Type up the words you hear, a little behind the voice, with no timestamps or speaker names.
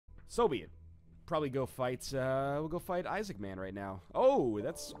So be it. Probably go fight, we'll go fight Isaac Man right now. Oh,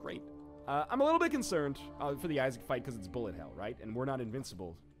 that's great. I'm a little bit concerned for the Isaac fight because it's bullet hell, right? And we're not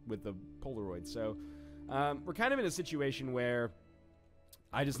invincible with the Polaroid, so we're kind of in a situation where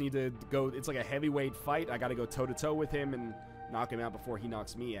I just need to go, it's like a heavyweight fight. I gotta go toe-to-toe with him and knock him out before he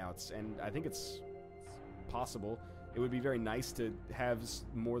knocks me out, and I think it's possible. It would be very nice to have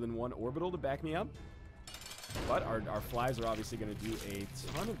more than one orbital to back me up. But our flies are obviously going to do a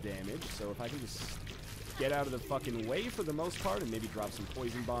ton of damage, so if I can just get out of the fucking way for the most part and maybe drop some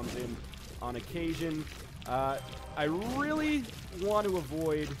poison bombs in on occasion. I really want to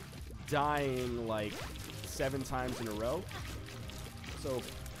avoid dying like 7 times in a row. So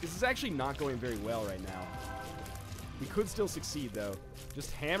this is actually not going very well right now. We could still succeed though.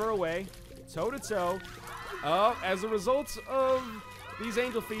 Just hammer away, toe-to-toe. Oh, as a result of these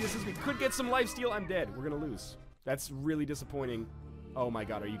angel fetuses, we could get some lifesteal. I'm dead. We're gonna lose. That's really disappointing. Oh my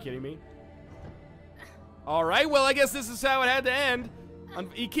god, are you kidding me? Alright, well, I guess this is how it had to end.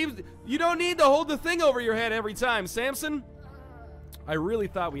 He keeps... You don't need to hold the thing over your head every time, Samson. I really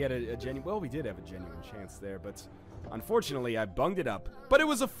thought we had a genuine... Well, we did have a genuine chance there, but unfortunately, I bunged it up. But it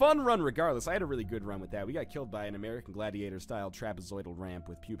was a fun run regardless. I had a really good run with that. We got killed by an American Gladiator-style trapezoidal ramp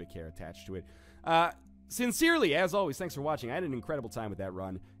with pubic hair attached to it. Sincerely, as always, thanks for watching. I had an incredible time with that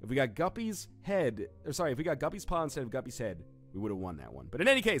run. If we got Guppy's head, or sorry, if we got Guppy's paw instead of Guppy's head, we would have won that one. But in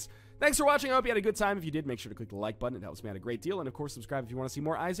any case, thanks for watching. I hope you had a good time. If you did, make sure to click the like button. It helps me out a great deal. And of course, subscribe if you want to see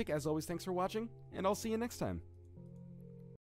more Isaac. As always, thanks for watching, and I'll see you next time.